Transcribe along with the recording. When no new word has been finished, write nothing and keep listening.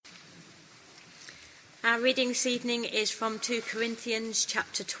Our reading this evening is from 2 Corinthians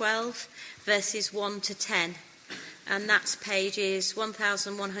chapter 12, verses 1 to 10. And that's pages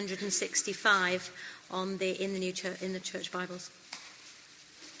 1165 in the church Bibles.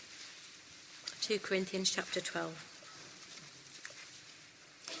 2 Corinthians chapter 12.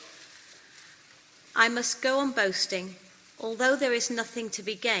 I must go on boasting. Although there is nothing to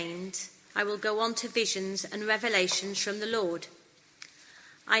be gained, I will go on to visions and revelations from the Lord.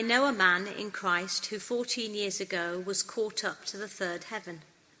 I know a man in Christ who 14 years ago was caught up to the third heaven.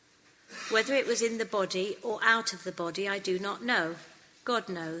 Whether it was in the body or out of the body, I do not know. God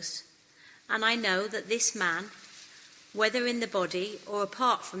knows. And I know that this man, whether in the body or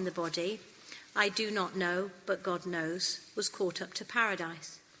apart from the body, I do not know, but God knows, was caught up to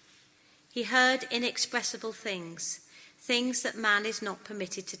paradise. He heard inexpressible things that man is not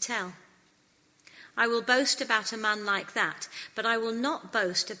permitted to tell. I will boast about a man like that, but I will not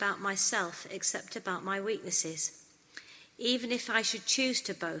boast about myself except about my weaknesses. Even if I should choose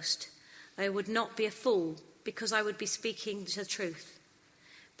to boast, I would not be a fool, because I would be speaking the truth.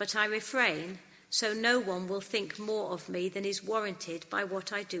 But I refrain, so no one will think more of me than is warranted by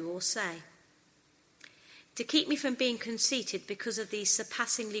what I do or say. To keep me from being conceited because of these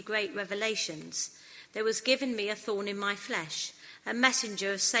surpassingly great revelations, there was given me a thorn in my flesh, a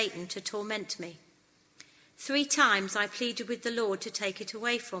messenger of Satan to torment me. 3 times I pleaded with the Lord to take it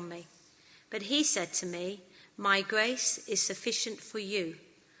away from me. But he said to me, "My grace is sufficient for you,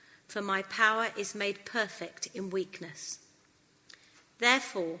 for my power is made perfect in weakness."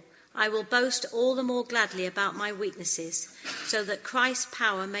 Therefore, I will boast all the more gladly about my weaknesses, so that Christ's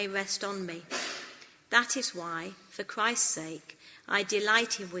power may rest on me. That is why, for Christ's sake, I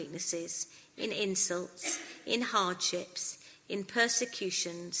delight in weaknesses, in insults, in hardships, in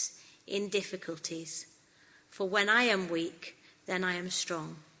persecutions, in difficulties. For when I am weak, then I am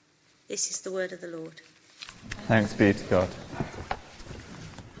strong. This is the word of the Lord. Thanks be to God.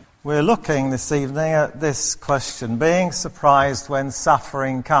 We're looking this evening at this question, being surprised when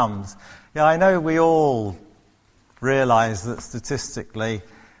suffering comes. Yeah, I know we all realise that statistically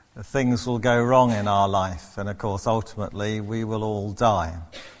things will go wrong in our life, and of course ultimately we will all die.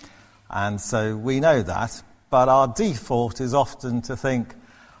 And so we know that, but our default is often to think,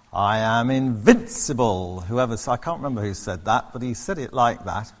 I am invincible. I can't remember who said that, but he said it like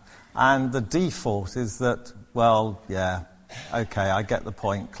that. And the default is that, well, yeah, okay, I get the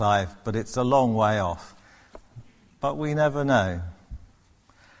point, Clive, but it's a long way off. But we never know.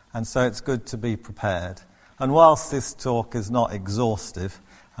 And so it's good to be prepared. And whilst this talk is not exhaustive,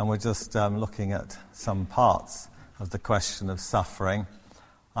 and we're just looking at some parts of the question of suffering,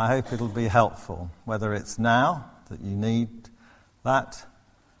 I hope it'll be helpful, whether it's now that you need that,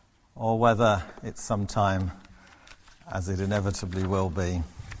 or whether it's sometime, as it inevitably will be,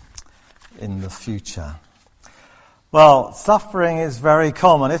 in the future. Well, suffering is very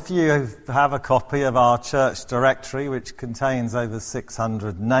common. If you have a copy of our church directory, which contains over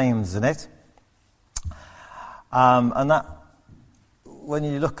 600 names in it, and that, when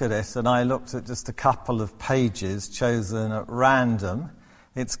you look at it, and I looked at just a couple of pages chosen at random,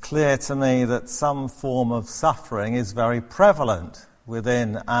 it's clear to me that some form of suffering is very prevalent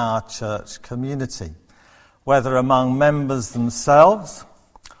within our church community, whether among members themselves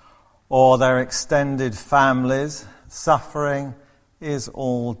or their extended families. Suffering is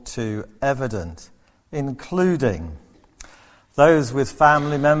all too evident, including those with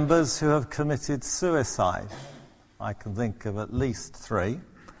family members who have committed suicide. I can think of at least 3.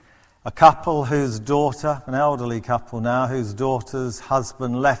 A couple whose daughter, an elderly couple now, whose daughter's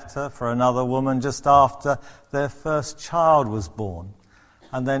husband left her for another woman just after their first child was born.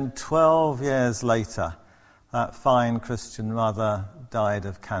 And then 12 years later, that fine Christian mother died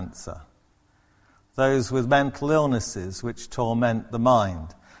of cancer. Those with mental illnesses which torment the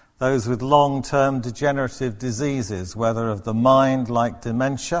mind. Those with long-term degenerative diseases, whether of the mind like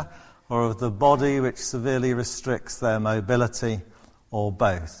dementia or of the body which severely restricts their mobility, or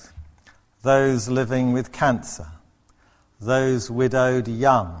both. Those living with cancer. Those widowed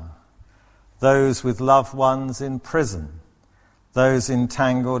young. Those with loved ones in prison. Those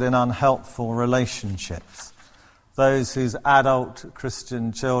entangled in unhelpful relationships. Those whose adult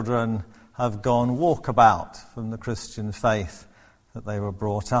Christian children have gone walkabout from the Christian faith that they were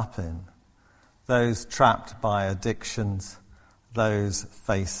brought up in. Those trapped by addictions. Those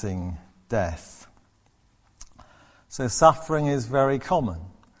facing death. So suffering is very common.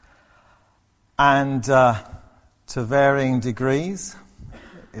 And to varying degrees,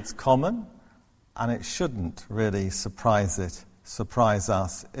 it's common, and it shouldn't really surprise us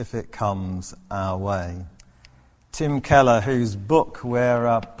if it comes our way. Tim Keller, whose book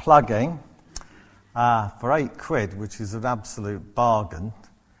we're plugging, for £8, which is an absolute bargain.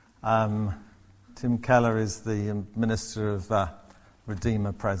 Tim Keller is the minister of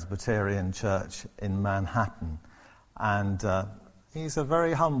Redeemer Presbyterian Church in Manhattan, and he's a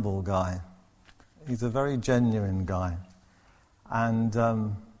very humble guy. He's a very genuine guy, and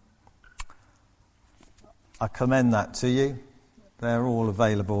I commend that to you. They're all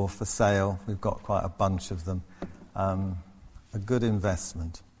available for sale. We've got quite a bunch of them. A good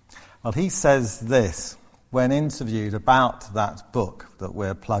investment. Well, he says this when interviewed about that book that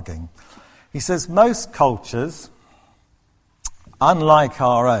we're plugging. He says, most cultures, unlike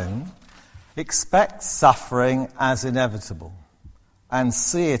our own, expect suffering as inevitable and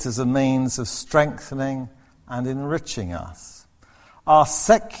see it as a means of strengthening and enriching us. Our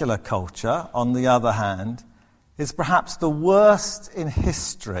secular culture, on the other hand, is perhaps the worst in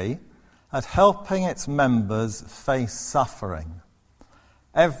history at helping its members face suffering.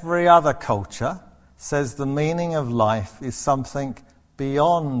 Every other culture says the meaning of life is something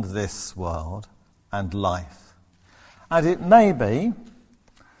beyond this world and life. And it may be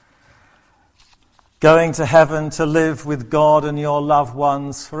going to heaven to live with God and your loved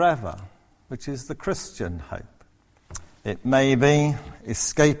ones forever, which is the Christian hope. It may be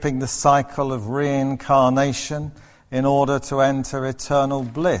escaping the cycle of reincarnation in order to enter eternal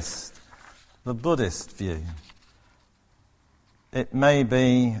bliss, the Buddhist view. It may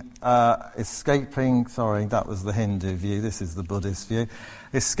be escaping, that was the Hindu view, this is the Buddhist view,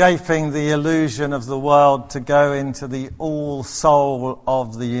 escaping the illusion of the world to go into the all-soul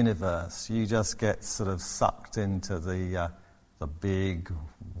of the universe. You just get sort of sucked into the big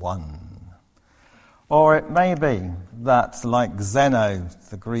one. Or it may be that, like Zeno,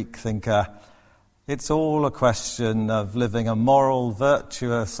 the Greek thinker, it's all a question of living a moral,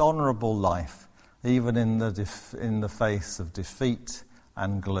 virtuous, honourable life, even in the face of defeat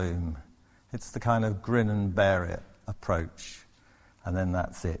and gloom. It's the kind of grin and bear it approach, and then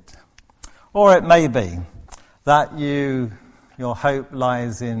that's it. Or it may be that your hope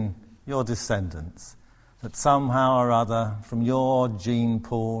lies in your descendants, that somehow or other from your gene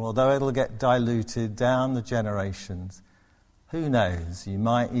pool, although it'll get diluted down the generations, who knows, you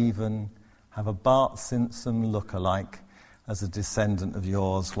might even have a Bart Simpson look-alike as a descendant of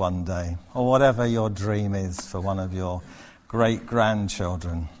yours one day, or whatever your dream is for one of your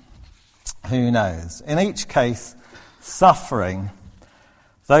great-grandchildren. Who knows? In each case, suffering,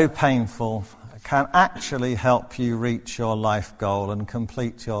 though painful, can actually help you reach your life goal and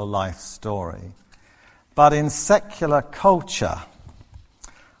complete your life story. But in secular culture,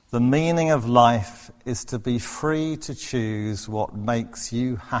 the meaning of life is to be free to choose what makes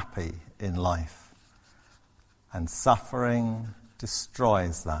you happy in life. And suffering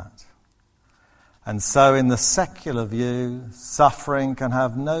destroys that. And so in the secular view, suffering can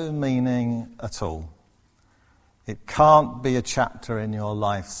have no meaning at all. It can't be a chapter in your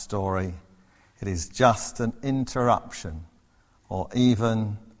life story. It is just an interruption or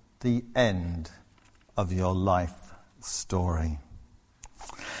even the end of your life story.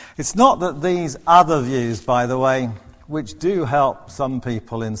 It's not that these other views, by the way, which do help some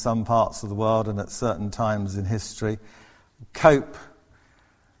people in some parts of the world and at certain times in history cope.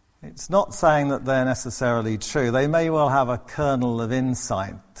 It's not saying that they're necessarily true. They may well have a kernel of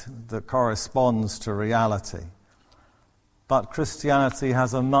insight that corresponds to reality. But Christianity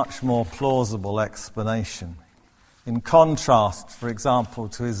has a much more plausible explanation. In contrast, for example,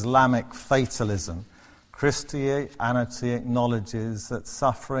 to Islamic fatalism, Christianity acknowledges that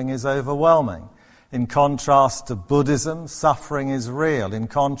suffering is overwhelming. In contrast to Buddhism, suffering is real. In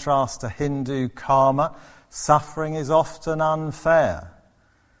contrast to Hindu karma, suffering is often unfair.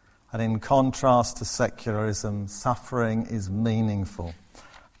 And in contrast to secularism, suffering is meaningful.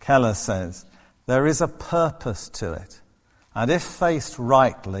 Keller says, there is a purpose to it. And if faced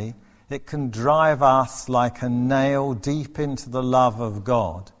rightly, it can drive us like a nail deep into the love of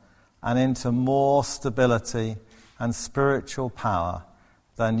God and into more stability and spiritual power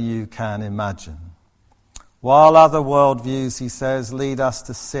than you can imagine. While other worldviews, he says, lead us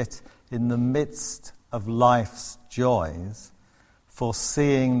to sit in the midst of life's joys,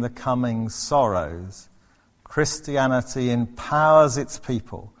 foreseeing the coming sorrows, Christianity empowers its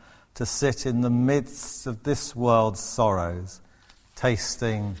people to sit in the midst of this world's sorrows,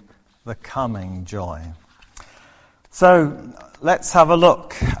 tasting the coming joy. So let's have a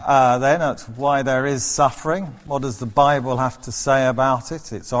look then at why there is suffering. What does the Bible have to say about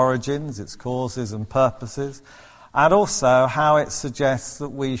it, its origins, its causes and purposes, and also how it suggests that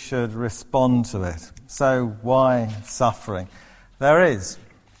we should respond to it. So why suffering? There is.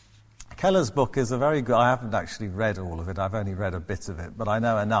 Keller's book is a very good, I haven't actually read all of it, I've only read a bit of it, but I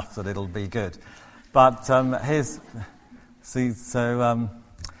know enough that it'll be good. But I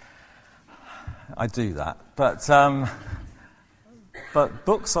do that. But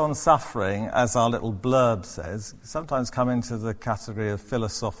books on suffering, as our little blurb says, sometimes come into the category of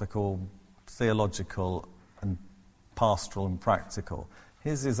philosophical, theological, and pastoral and practical.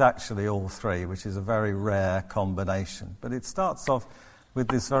 His is actually all three, which is a very rare combination. But it starts off with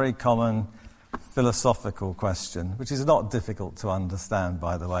this very common philosophical question, which is not difficult to understand,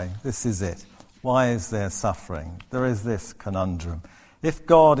 by the way. This is it. Why is there suffering? There is this conundrum. If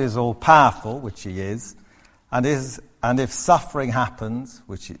God is all-powerful, which he is, and if suffering happens,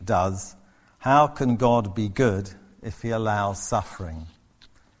 which it does, how can God be good if he allows suffering?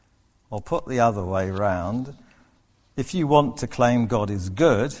 Or put the other way round, if you want to claim God is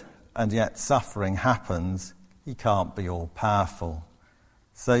good, and yet suffering happens, he can't be all-powerful.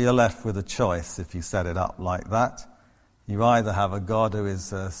 So you're left with a choice if you set it up like that. You either have a God who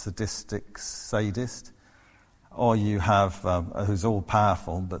is a sadistic sadist, or you have who's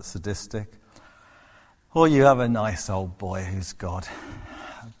all-powerful but sadistic, or you have a nice old boy who's God,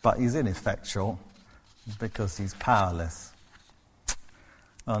 but he's ineffectual because he's powerless.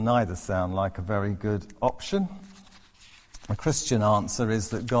 Well, neither sound like a very good option. The Christian answer is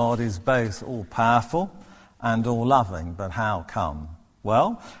that God is both all-powerful and all-loving, but how come?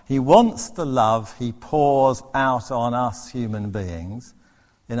 Well, he wants the love he pours out on us human beings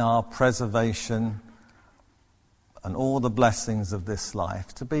in our preservation and all the blessings of this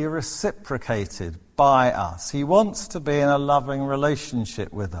life to be reciprocated by us. He wants to be in a loving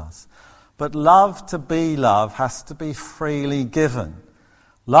relationship with us. But love to be love has to be freely given.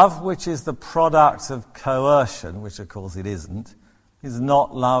 Love which is the product of coercion, which of course it isn't, is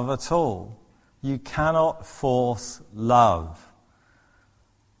not love at all. You cannot force love.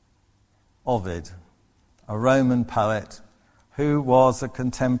 Ovid, a Roman poet who was a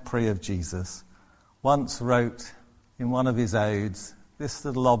contemporary of Jesus, once wrote in one of his odes this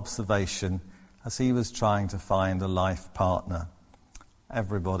little observation as he was trying to find a life partner.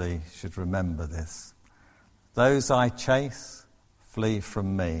 Everybody should remember this. Those I chase flee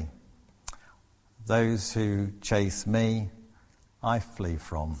from me. Those who chase me, I flee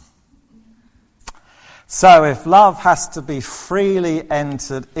from. So if love has to be freely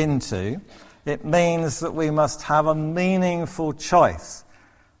entered into, it means that we must have a meaningful choice,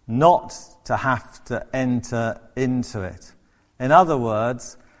 not to have to enter into it. In other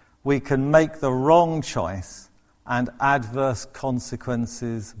words, we can make the wrong choice and adverse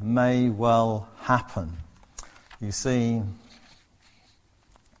consequences may well happen. You see,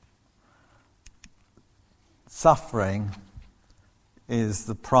 suffering is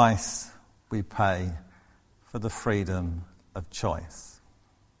the price we pay for the freedom of choice.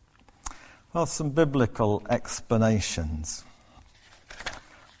 Well, some biblical explanations.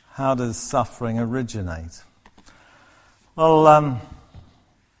 How does suffering originate? Well,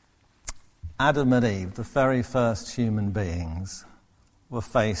 Adam and Eve, the very first human beings, were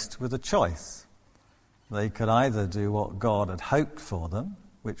faced with a choice. They could either do what God had hoped for them,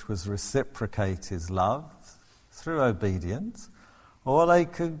 which was reciprocate his love through obedience, or they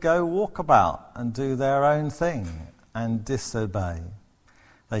could go walk about and do their own thing and disobey.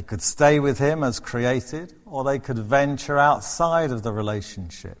 They could stay with him as created, or they could venture outside of the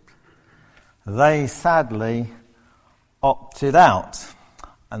relationship. They sadly opted out,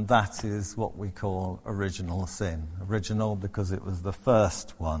 and that is what we call original sin. Original because it was the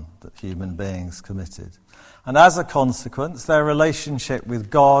first one that human beings committed. And as a consequence, their relationship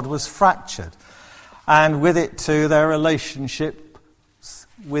with God was fractured. And with it too, their relationship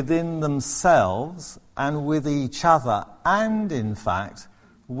within themselves and with each other, and in fact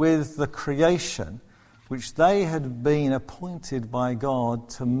with the creation which they had been appointed by God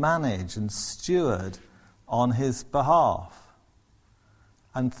to manage and steward on his behalf.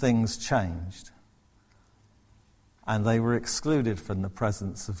 And things changed. And they were excluded from the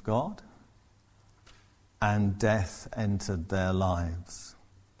presence of God, and death entered their lives.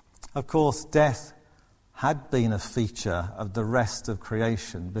 Of course, death had been a feature of the rest of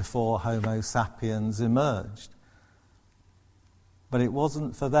creation before Homo sapiens emerged. But it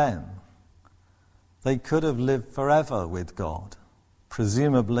wasn't for them. They could have lived forever with God,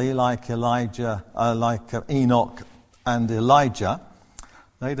 presumably like Enoch and Elijah.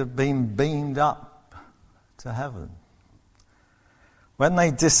 They'd have been beamed up to heaven. When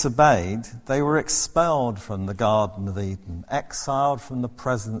they disobeyed, they were expelled from the Garden of Eden, exiled from the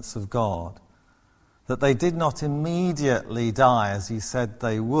presence of God. That they did not immediately die as he said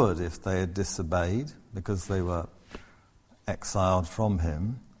they would if they had disobeyed, because they were exiled from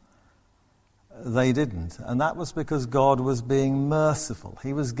him. they didn't. And that was because God was being merciful.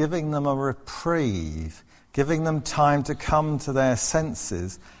 He was giving them a reprieve, giving them time to come to their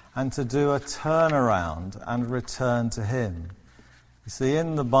senses and to do a turnaround and return to him. You see,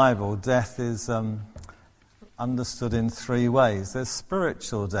 in the Bible, death is understood in three ways. There's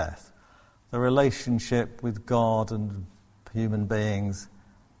spiritual death. The relationship with God and human beings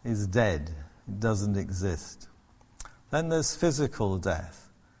is dead. It doesn't exist. Then there's physical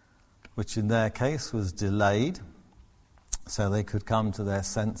death, which in their case was delayed, so they could come to their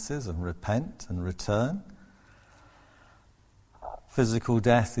senses and repent and return. Physical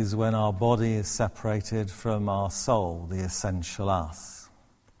death is when our body is separated from our soul, the essential us.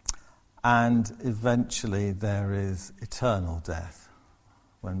 And eventually there is eternal death,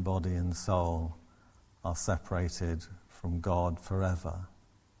 when body and soul are separated from God forever.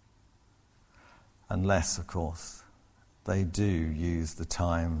 Unless, of course, they do use the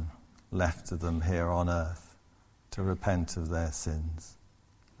time left to them here on earth to repent of their sins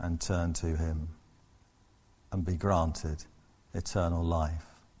and turn to him and be granted eternal life.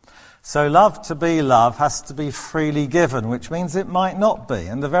 So love to be love has to be freely given, which means it might not be.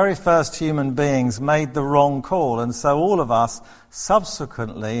 And the very first human beings made the wrong call, and so all of us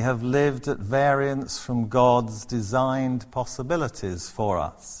subsequently have lived at variance from God's designed possibilities for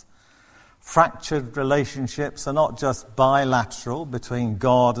us. Fractured relationships are not just bilateral between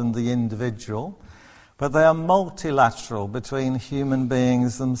God and the individual, but they are multilateral between human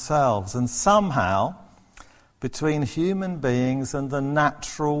beings themselves, and somehow between human beings and the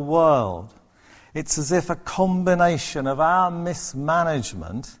natural world. It's as if a combination of our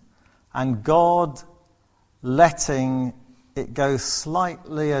mismanagement and God letting it go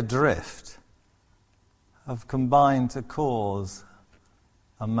slightly adrift have combined to cause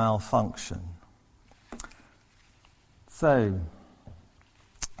a malfunction. So,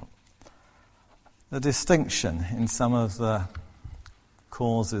 the distinction in some of the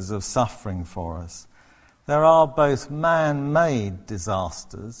causes of suffering for us. There are both man-made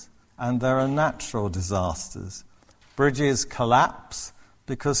disasters and there are natural disasters. Bridges collapse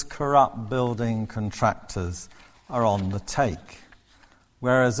because corrupt building contractors are on the take,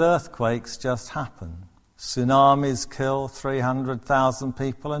 whereas earthquakes just happen. Tsunamis kill 300,000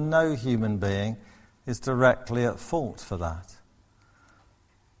 people and no human being is directly at fault for that.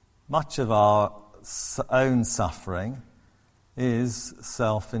 Much of our own suffering is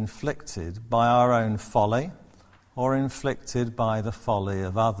self-inflicted by our own folly or inflicted by the folly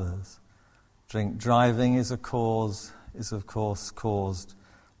of others. Drink driving is of course caused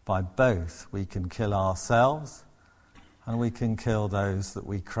by both. We can kill ourselves and we can kill those that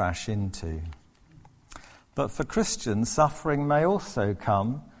we crash into. But for Christians, suffering may also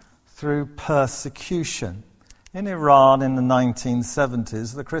come through persecution. In Iran in the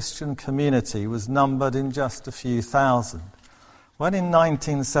 1970s, the Christian community was numbered in just a few thousand. When in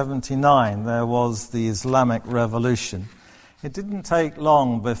 1979 there was the Islamic Revolution, it didn't take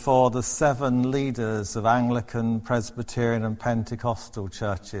long before the 7 leaders of Anglican, Presbyterian and Pentecostal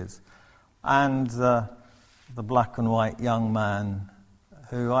churches and the black and white young man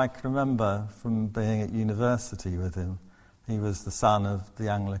who I can remember from being at university with him, he was the son of the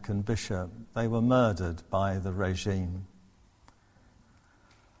Anglican bishop, they were murdered by the regime.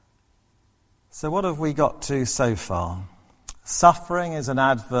 So what have we got to so far? Suffering is an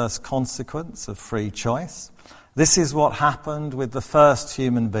adverse consequence of free choice. This is what happened with the first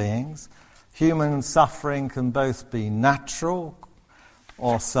human beings. Human suffering can both be natural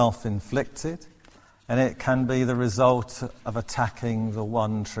or self-inflicted, and it can be the result of attacking the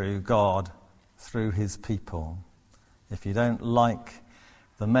one true God through his people. If you don't like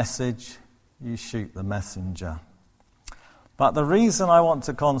the message, you shoot the messenger. But the reason I want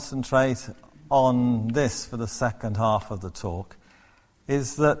to concentrate on this for the second half of the talk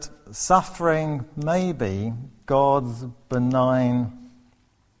is that suffering may be God's benign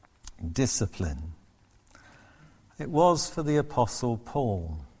discipline. It was for the Apostle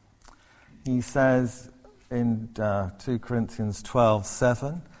Paul. He says in 2 Corinthians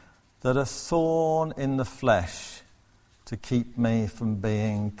 12:7 that a thorn in the flesh to keep me from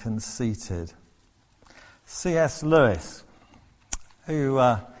being conceited. C.S. Lewis, who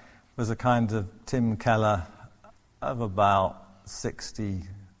was a kind of Tim Keller of about 60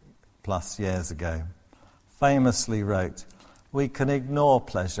 plus years ago, famously wrote, "We can ignore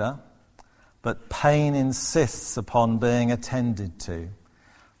pleasure, but pain insists upon being attended to.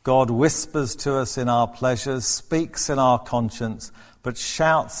 God whispers to us in our pleasures, speaks in our conscience, but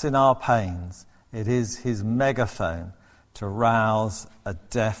shouts in our pains. It is his megaphone to rouse a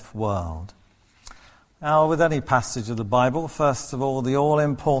deaf world." Now, with any passage of the Bible, first of all, the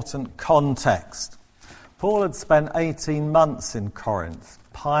all-important context. Paul had spent 18 months in Corinth,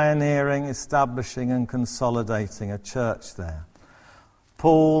 pioneering, establishing and consolidating a church there.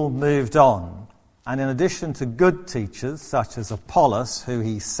 Paul moved on, and in addition to good teachers such as Apollos, who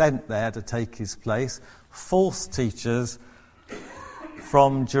he sent there to take his place, false teachers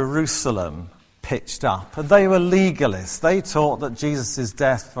from Jerusalem pitched up, and they were legalists. They taught that Jesus'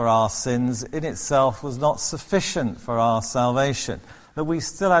 death for our sins in itself was not sufficient for our salvation, that we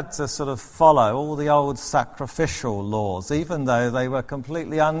still had to sort of follow all the old sacrificial laws, even though they were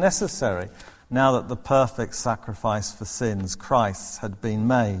completely unnecessary now that the perfect sacrifice for sins, Christ, had been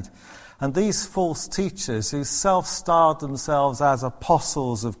made. And these false teachers, who self-styled themselves as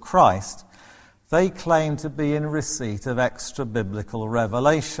apostles of Christ, they claimed to be in receipt of extra-biblical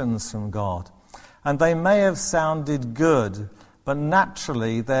revelations from God. And they may have sounded good, but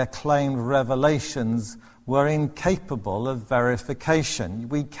naturally their claimed revelations were incapable of verification.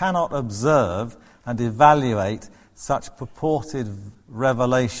 We cannot observe and evaluate such purported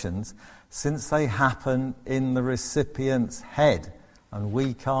revelations since they happen in the recipient's head and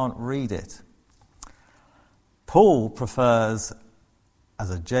we can't read it. Paul prefers, as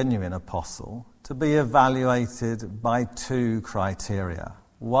a genuine apostle, to be evaluated by two criteria.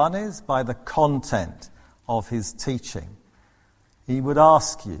 One is by the content of his teaching. He would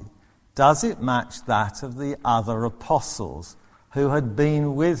ask you, does it match that of the other apostles who had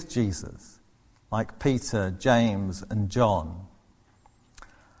been with Jesus, like Peter, James, and John?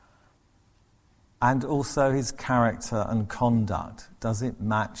 And also his character and conduct. Does it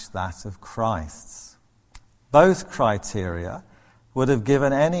match that of Christ's? Both criteria would have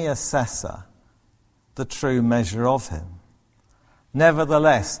given any assessor the true measure of him.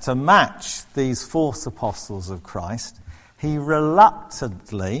 Nevertheless, to match these false apostles of Christ, he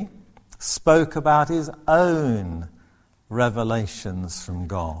reluctantly spoke about his own revelations from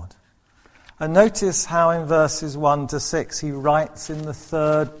God. And notice how in verses 1 to 6 he writes in the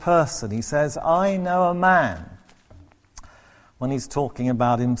third person. He says, I know a man, when he's talking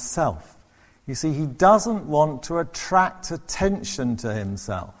about himself. You see, he doesn't want to attract attention to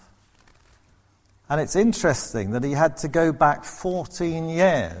himself. And it's interesting that he had to go back 14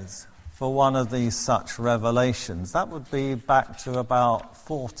 years for one of these such revelations. That would be back to about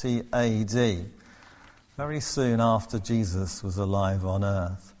 40 AD, very soon after Jesus was alive on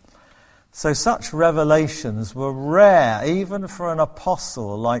earth. So such revelations were rare, even for an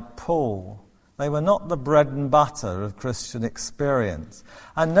apostle like Paul. They were not the bread and butter of Christian experience.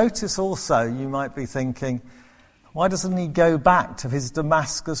 And notice also, you might be thinking, why doesn't he go back to his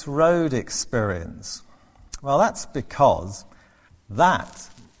Damascus Road experience? Well, that's because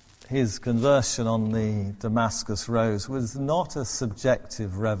his conversion on the Damascus Road was not a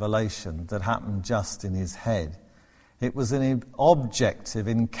subjective revelation that happened just in his head. It was an objective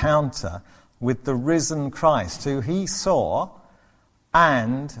encounter with the risen Christ, who he saw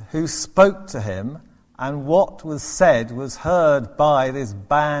and who spoke to him, and what was said was heard by this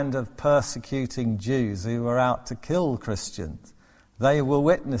band of persecuting Jews who were out to kill Christians. They were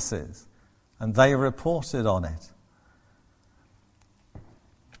witnesses, and they reported on it.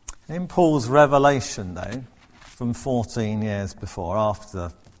 In Paul's revelation, though, from 14 years before,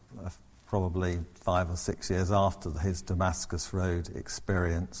 after probably 5 or 6 years after his Damascus Road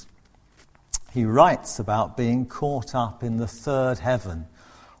experience, he writes about being caught up in the third heaven,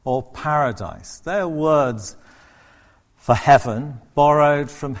 or paradise. They're words for heaven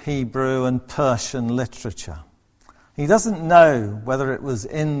borrowed from Hebrew and Persian literature. He doesn't know whether it was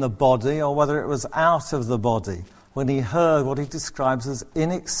in the body or whether it was out of the body when he heard what he describes as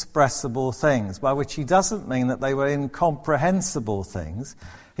inexpressible things, by which he doesn't mean that they were incomprehensible things.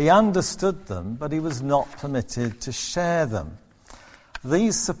 He understood them, but he was not permitted to share them.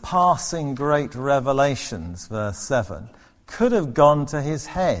 These surpassing great revelations, verse 7, could have gone to his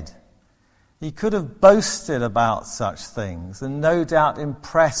head. He could have boasted about such things and no doubt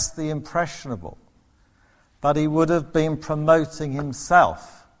impressed the impressionable. But he would have been promoting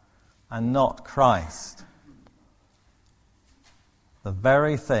himself and not Christ. The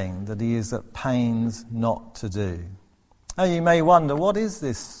very thing that he is at pains not to do. Now you may wonder, what is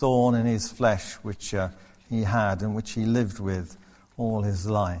this thorn in his flesh which he had and which he lived with all his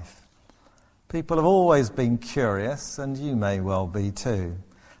life? People have always been curious, and you may well be too.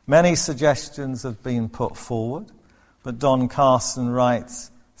 Many suggestions have been put forward, but Don Carson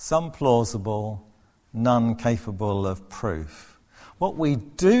writes, some plausible, none capable of proof. What we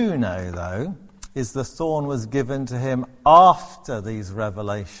do know, though, is the thorn was given to him after these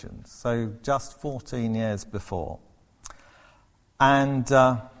revelations, so just 14 years before. And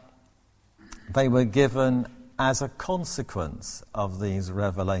they were given as a consequence of these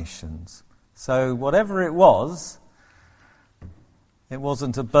revelations. So whatever it wasn't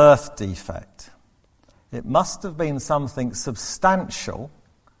a birth defect. It must have been something substantial,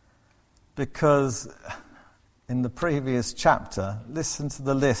 because in the previous chapter, listen to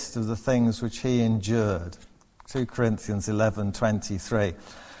the list of the things which he endured. 2 Corinthians 11:23.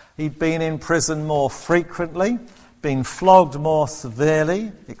 He'd been in prison more frequently, been flogged more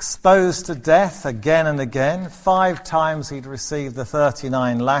severely, exposed to death again and again. 5 times he'd received the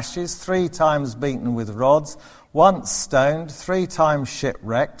 39 lashes, 3 times beaten with rods, once stoned, 3 times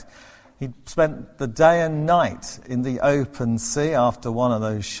shipwrecked. He'd spent the day and night in the open sea after one of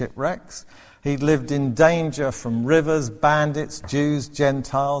those shipwrecks. He'd lived in danger from rivers, bandits, Jews,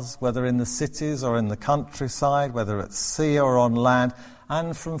 Gentiles, whether in the cities or in the countryside, whether at sea or on land,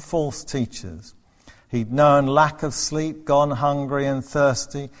 and from false teachers. He'd known lack of sleep, gone hungry and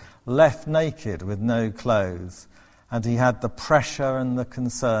thirsty, left naked with no clothes. And he had the pressure and the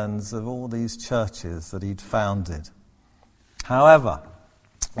concerns of all these churches that he'd founded. However,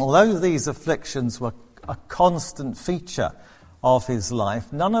 although these afflictions were a constant feature of his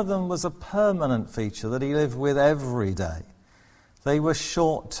life, none of them was a permanent feature that he lived with every day. They were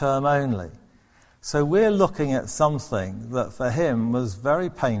short-term only. So we're looking at something that for him was very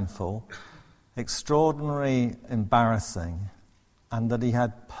painful, extraordinarily embarrassing, and that he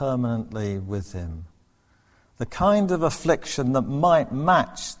had permanently with him. The kind of affliction that might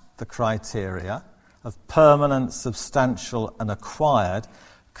match the criteria of permanent, substantial, and acquired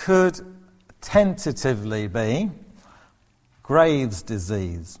could tentatively be Graves'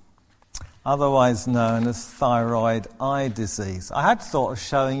 disease, otherwise known as thyroid eye disease. I had thought of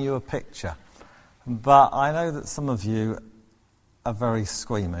showing you a picture, but I know that some of you are very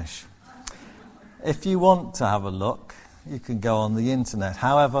squeamish. If you want to have a look, you can go on the internet.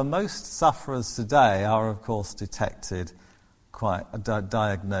 However, most sufferers today are, of course, detected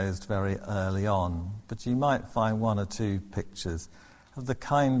diagnosed very early on. But you might find 1 or 2 pictures of the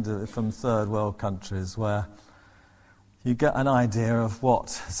kind from third world countries where you get an idea of what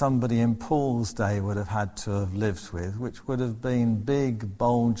somebody in Paul's day would have had to have lived with, which would have been big,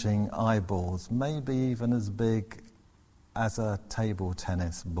 bulging eyeballs, maybe even as big as a table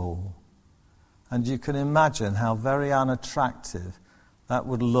tennis ball. And you can imagine how very unattractive that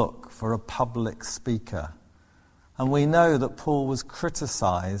would look for a public speaker. And we know that Paul was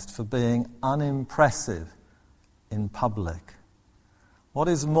criticized for being unimpressive in public. What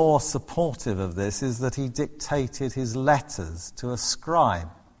is more supportive of this is that he dictated his letters to a scribe.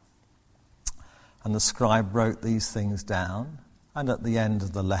 And the scribe wrote these things down, and at the end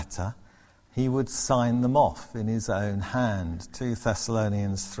of the letter, he would sign them off in his own hand. 2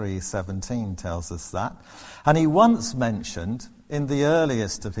 Thessalonians 3:17 tells us that. And he once mentioned, in the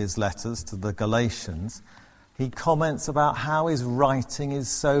earliest of his letters to the Galatians, he comments about how his writing is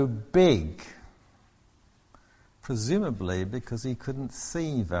so big, presumably because he couldn't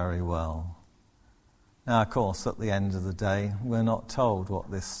see very well. Now, of course, at the end of the day, we're not told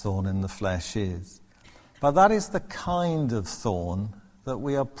what this thorn in the flesh is. But that is the kind of thorn that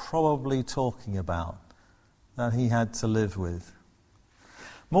we are probably talking about, that he had to live with.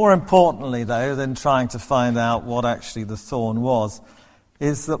 More importantly, though, than trying to find out what actually the thorn was,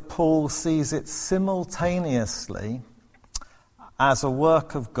 is that Paul sees it simultaneously as a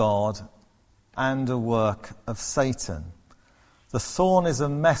work of God and a work of Satan. The thorn is a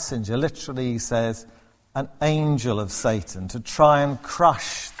messenger, literally he says, an angel of Satan, to try and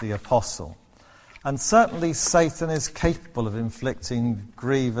crush the apostle. And certainly Satan is capable of inflicting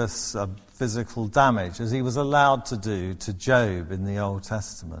grievous physical damage, as he was allowed to do to Job in the Old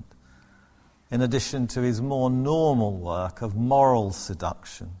Testament, in addition to his more normal work of moral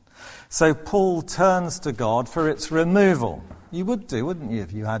seduction. So Paul turns to God for its removal. You would do, wouldn't you,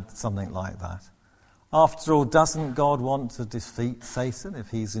 if you had something like that? After all, doesn't God want to defeat Satan if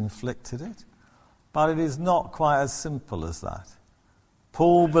he's inflicted it? But it is not quite as simple as that.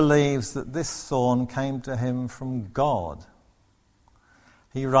 Paul believes that this thorn came to him from God.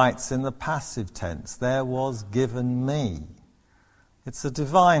 He writes in the passive tense, there was given me. It's a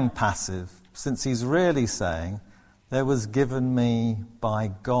divine passive, since he's really saying, there was given me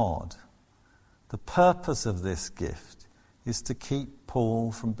by God. The purpose of this gift is to keep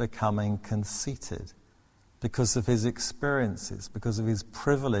Paul from becoming conceited because of his experiences, because of his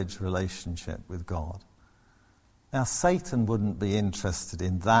privileged relationship with God. Now, Satan wouldn't be interested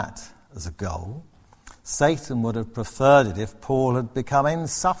in that as a goal. Satan would have preferred it if Paul had become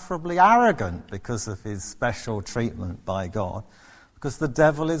insufferably arrogant because of his special treatment by God, because the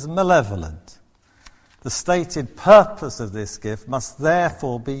devil is malevolent. The stated purpose of this gift must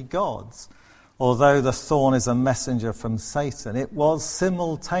therefore be God's, although the thorn is a messenger from Satan, it was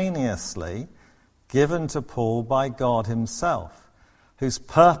simultaneously given to Paul by God himself, whose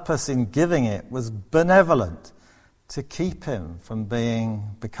purpose in giving it was benevolent, to keep him from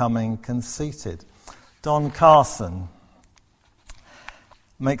becoming conceited. Don Carson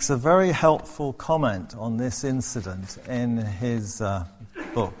makes a very helpful comment on this incident in his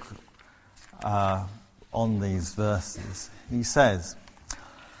book on these verses. He says,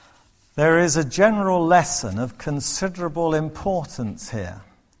 "There is a general lesson of considerable importance here.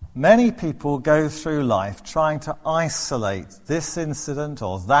 Many people go through life trying to isolate this incident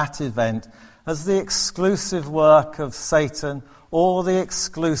or that event as the exclusive work of Satan or the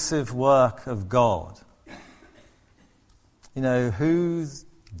exclusive work of God. You know, who's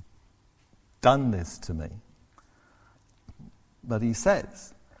done this to me?" But he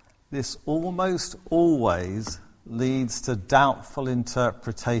says, this almost always leads to doubtful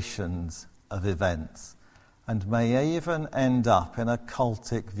interpretations of events and may even end up in a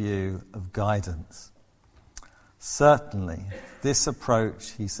cultic view of guidance. Certainly, this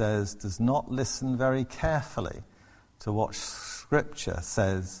approach, he says, does not listen very carefully to what Scripture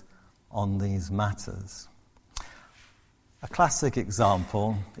says on these matters. A classic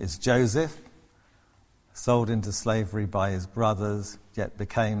example is Joseph, sold into slavery by his brothers, yet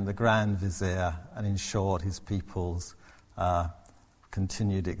became the Grand Vizier and ensured his people's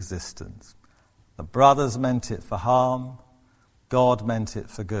continued existence. The brothers meant it for harm, God meant it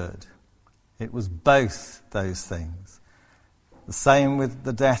for good. It was both those things. The same with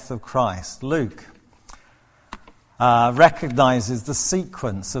the death of Christ. Luke recognizes the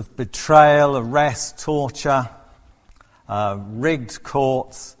sequence of betrayal, arrest, torture, rigged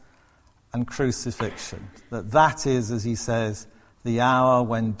courts, and crucifixion. That is, as he says, the hour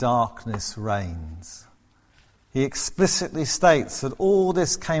when darkness reigns. He explicitly states that all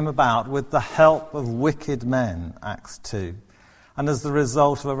this came about with the help of wicked men, Acts 2, and as the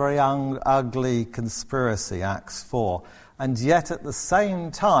result of a very ugly conspiracy, Acts 4. And yet at the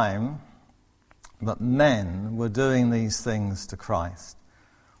same time that men were doing these things to Christ,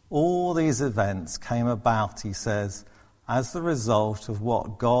 all these events came about, he says, as the result of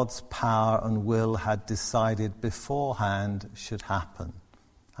what God's power and will had decided beforehand should happen.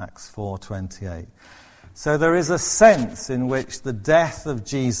 Acts 4:28. So there is a sense in which the death of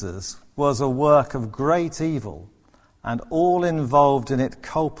Jesus was a work of great evil and all involved in it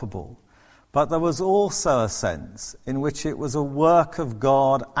culpable. But there was also a sense in which it was a work of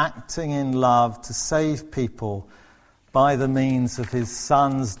God acting in love to save people by the means of his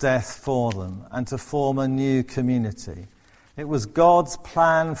Son's death for them and to form a new community. It was God's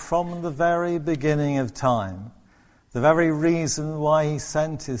plan from the very beginning of time, the very reason why he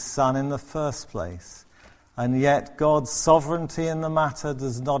sent his Son in the first place. And yet God's sovereignty in the matter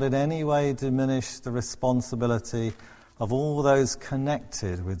does not in any way diminish the responsibility of all those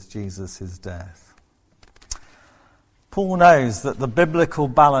connected with Jesus' death. Paul knows that the biblical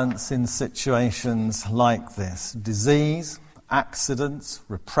balance in situations like this, disease, accidents,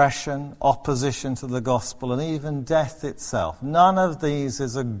 repression, opposition to the gospel, and even death itself, none of these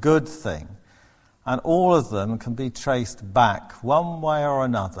is a good thing, and all of them can be traced back one way or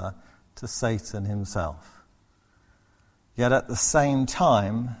another to Satan himself. Yet at the same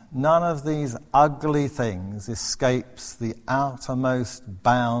time, none of these ugly things escapes the outermost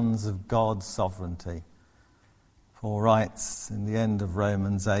bounds of God's sovereignty. Paul writes in the end of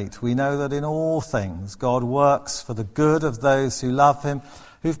Romans 8, "We know that in all things God works for the good of those who love him,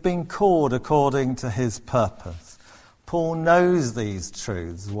 who've been called according to his purpose." Paul knows these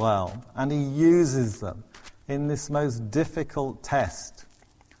truths well, and he uses them in this most difficult test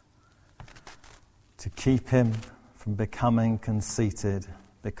to keep him from becoming conceited.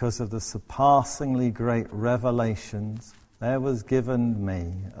 Because of the surpassingly great revelations, there was given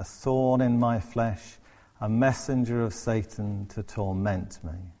me a thorn in my flesh, a messenger of Satan to torment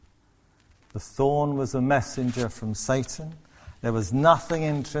me. The thorn was a messenger from Satan. There was nothing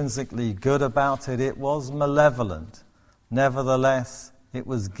intrinsically good about it. It was malevolent. Nevertheless, it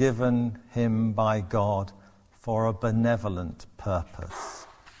was given him by God for a benevolent purpose.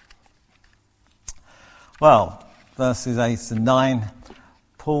 Well, verses 8 and 9,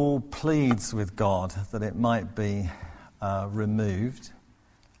 Paul pleads with God that it might be removed,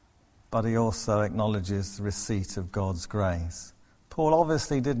 but he also acknowledges the receipt of God's grace. Paul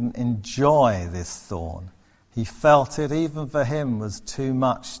obviously didn't enjoy this thorn. He felt it, even for him, was too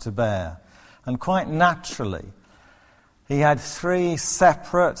much to bear. And quite naturally, he had 3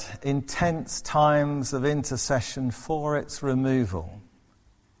 separate, intense times of intercession for its removal,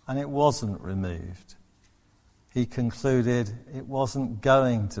 and it wasn't removed. he concluded it wasn't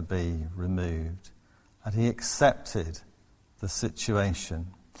going to be removed, and he accepted the situation.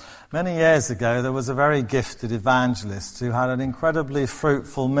 Many years ago, there was a very gifted evangelist who had an incredibly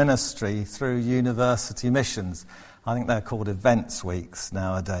fruitful ministry through university missions. I think they're called events weeks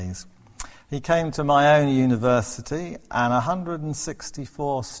nowadays. He came to my own university, and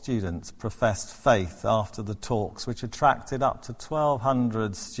 164 students professed faith after the talks, which attracted up to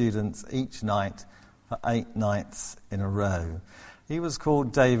 1,200 students each night for 8 nights in a row. He was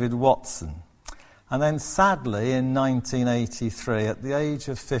called David Watson. And then sadly, in 1983, at the age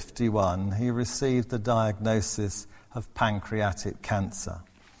of 51, he received the diagnosis of pancreatic cancer.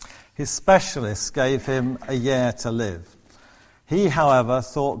 His specialists gave him a year to live. He, however,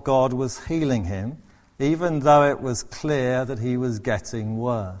 thought God was healing him, even though it was clear that he was getting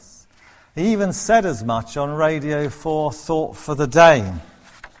worse. He even said as much on Radio 4 Thought for the Day.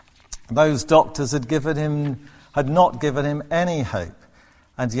 Those doctors had not given him any hope,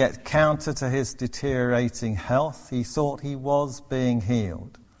 and yet, counter to his deteriorating health, he thought he was being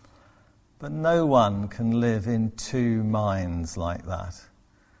healed. But no one can live in two minds like that.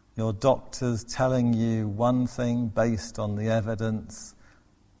 Your doctor's telling you one thing based on the evidence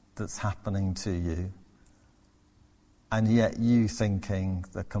that's happening to you, and yet you thinking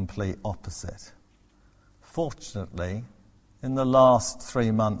the complete opposite. Fortunately, in the last 3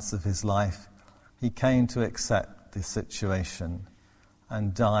 months of his life, he came to accept the situation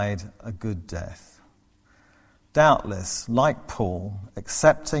and died a good death. Doubtless, like Paul,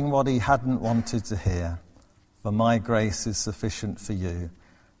 accepting what he hadn't wanted to hear, for my grace is sufficient for you,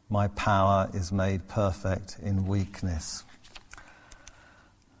 my power is made perfect in weakness.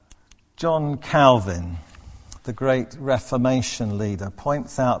 John Calvin, the great Reformation leader,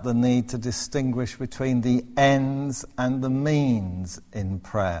 points out the need to distinguish between the ends and the means in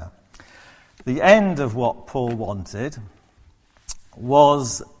prayer. The end of what Paul wanted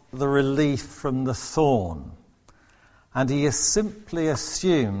was the relief from the thorn, and he has simply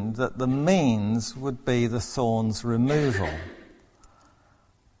assumed that the means would be the thorn's removal.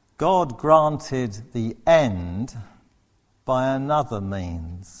 God granted the end by another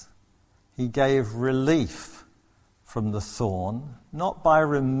means. He gave relief from the thorn, not by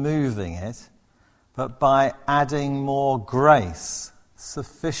removing it, but by adding more grace,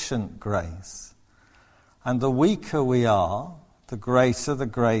 sufficient grace. And the weaker we are, the greater the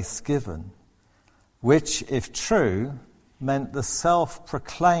grace given, which, if true, meant the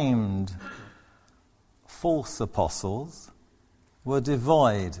self-proclaimed false apostles were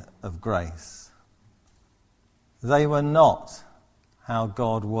devoid of grace. They were not how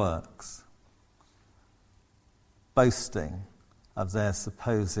God works, boasting of their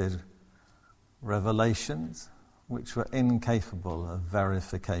supposed revelations, which were incapable of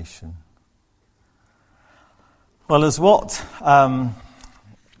verification. Well, as what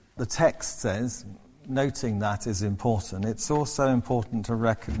the text says, noting that is important, it's also important to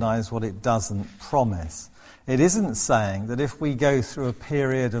recognize what it doesn't promise. It isn't saying that if we go through a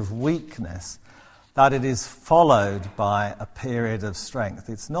period of weakness, that it is followed by a period of strength.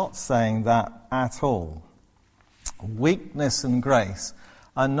 It's not saying that at all. Weakness and grace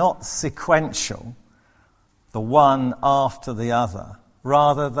are not sequential, the one after the other.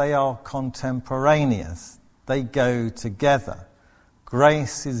 Rather, they are contemporaneous. They go together.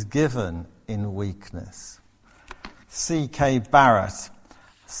 Grace is given in weakness. C.K. Barrett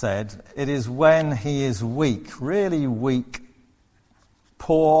said, "It is when he is weak, really weak,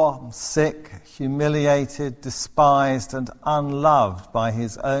 poor, sick, humiliated, despised, and unloved by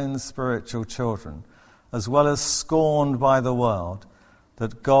his own spiritual children, as well as scorned by the world,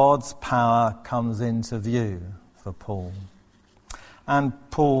 that God's power comes into view for Paul." And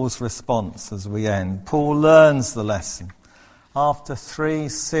Paul's response as we end. Paul learns the lesson. After 3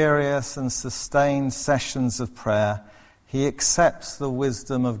 serious and sustained sessions of prayer, he accepts the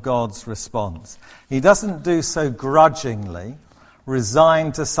wisdom of God's response. He doesn't do so grudgingly,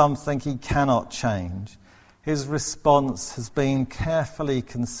 resigned to something he cannot change. His response has been carefully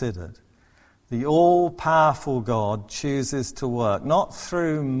considered. The all-powerful God chooses to work, not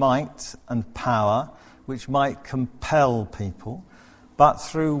through might and power, which might compel people, but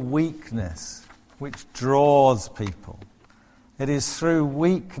through weakness, which draws people. It is through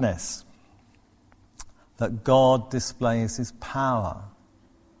weakness that God displays his power.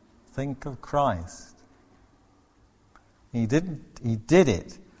 Think of Christ. He did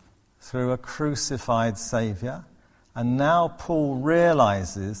it through a crucified Saviour, and now Paul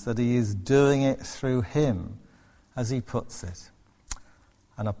realizes that he is doing it through him, as he puts it.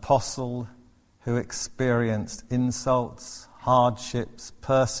 An apostle who experienced insults, hardships,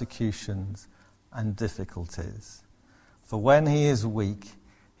 persecutions, and difficulties. For when he is weak,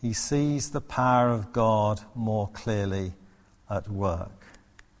 he sees the power of God more clearly at work.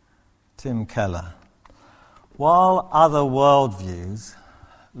 Tim Keller. While other worldviews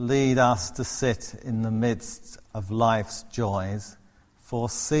lead us to sit in the midst of life's joys,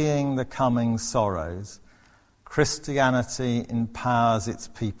 foreseeing the coming sorrows, Christianity empowers its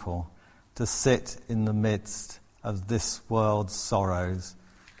people to sit in the midst of this world's sorrows,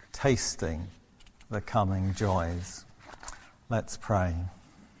 tasting the coming joys. Let's pray.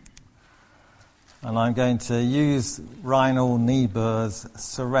 And I'm going to use Reinhold Niebuhr's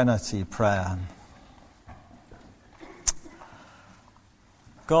Serenity Prayer.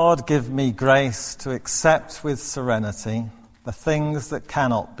 God, give me grace to accept with serenity the things that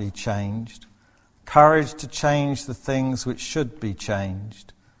cannot be changed, courage to change the things which should be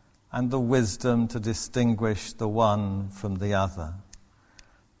changed, and the wisdom to distinguish the one from the other.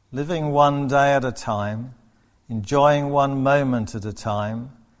 Living one day at a time, enjoying one moment at a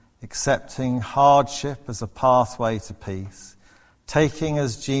time, accepting hardship as a pathway to peace, taking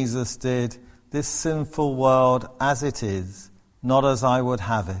as Jesus did this sinful world as it is, not as I would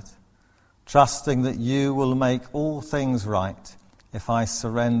have it, trusting that you will make all things right if I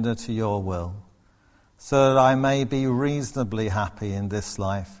surrender to your will, so that I may be reasonably happy in this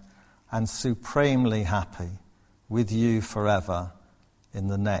life and supremely happy with you forever in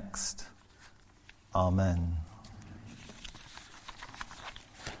the next. Amen.